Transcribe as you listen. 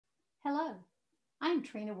Hello, I'm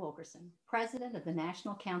Trina Wilkerson, President of the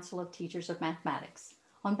National Council of Teachers of Mathematics.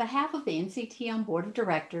 On behalf of the NCTM Board of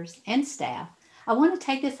Directors and staff, I want to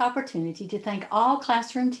take this opportunity to thank all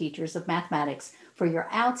classroom teachers of mathematics for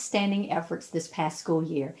your outstanding efforts this past school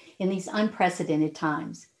year in these unprecedented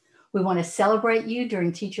times. We want to celebrate you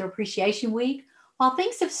during Teacher Appreciation Week. While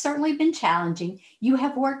things have certainly been challenging, you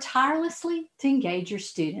have worked tirelessly to engage your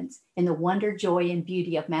students in the wonder, joy, and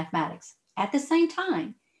beauty of mathematics. At the same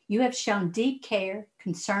time, you have shown deep care,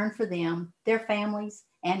 concern for them, their families,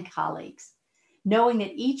 and colleagues, knowing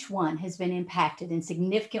that each one has been impacted in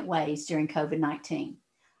significant ways during COVID 19.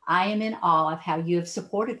 I am in awe of how you have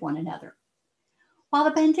supported one another. While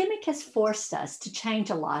the pandemic has forced us to change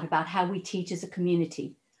a lot about how we teach as a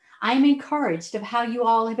community, I am encouraged of how you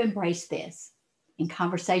all have embraced this. In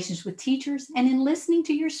conversations with teachers and in listening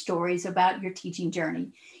to your stories about your teaching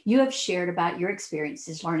journey, you have shared about your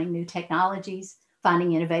experiences learning new technologies,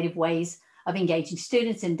 finding innovative ways of engaging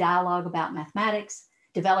students in dialogue about mathematics,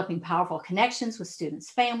 developing powerful connections with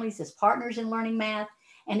students' families as partners in learning math,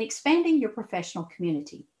 and expanding your professional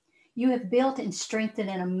community. You have built and strengthened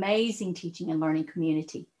an amazing teaching and learning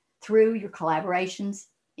community through your collaborations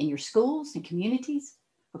in your schools and communities,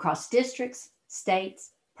 across districts,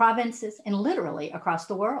 states, provinces, and literally across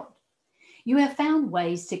the world. You have found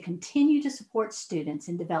ways to continue to support students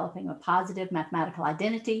in developing a positive mathematical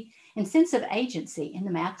identity and sense of agency in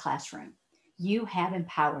the math classroom. You have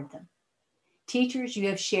empowered them. Teachers, you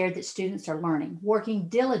have shared that students are learning, working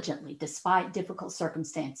diligently despite difficult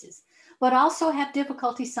circumstances, but also have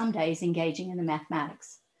difficulty some days engaging in the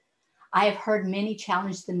mathematics. I have heard many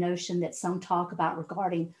challenge the notion that some talk about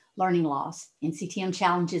regarding learning loss. NCTM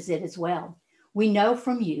challenges it as well. We know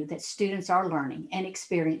from you that students are learning and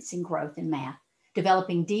experiencing growth in math,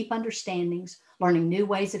 developing deep understandings, learning new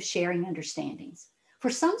ways of sharing understandings. For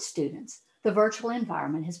some students, the virtual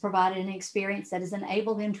environment has provided an experience that has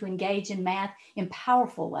enabled them to engage in math in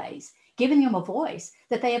powerful ways, giving them a voice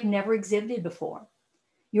that they have never exhibited before.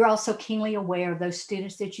 You're also keenly aware of those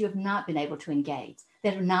students that you have not been able to engage,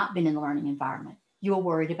 that have not been in the learning environment. You are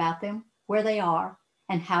worried about them, where they are,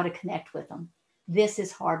 and how to connect with them. This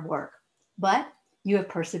is hard work, but you have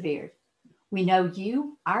persevered. We know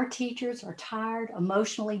you, our teachers, are tired,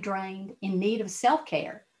 emotionally drained, in need of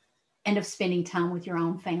self-care, and of spending time with your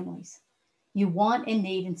own families. You want and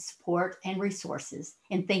need and support and resources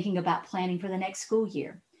in thinking about planning for the next school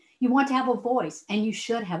year. You want to have a voice, and you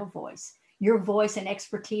should have a voice. Your voice and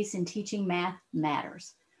expertise in teaching math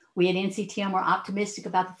matters. We at NCTM are optimistic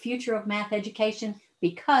about the future of math education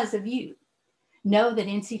because of you. Know that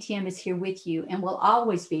NCTM is here with you and will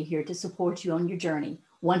always be here to support you on your journey,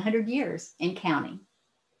 100 years and counting.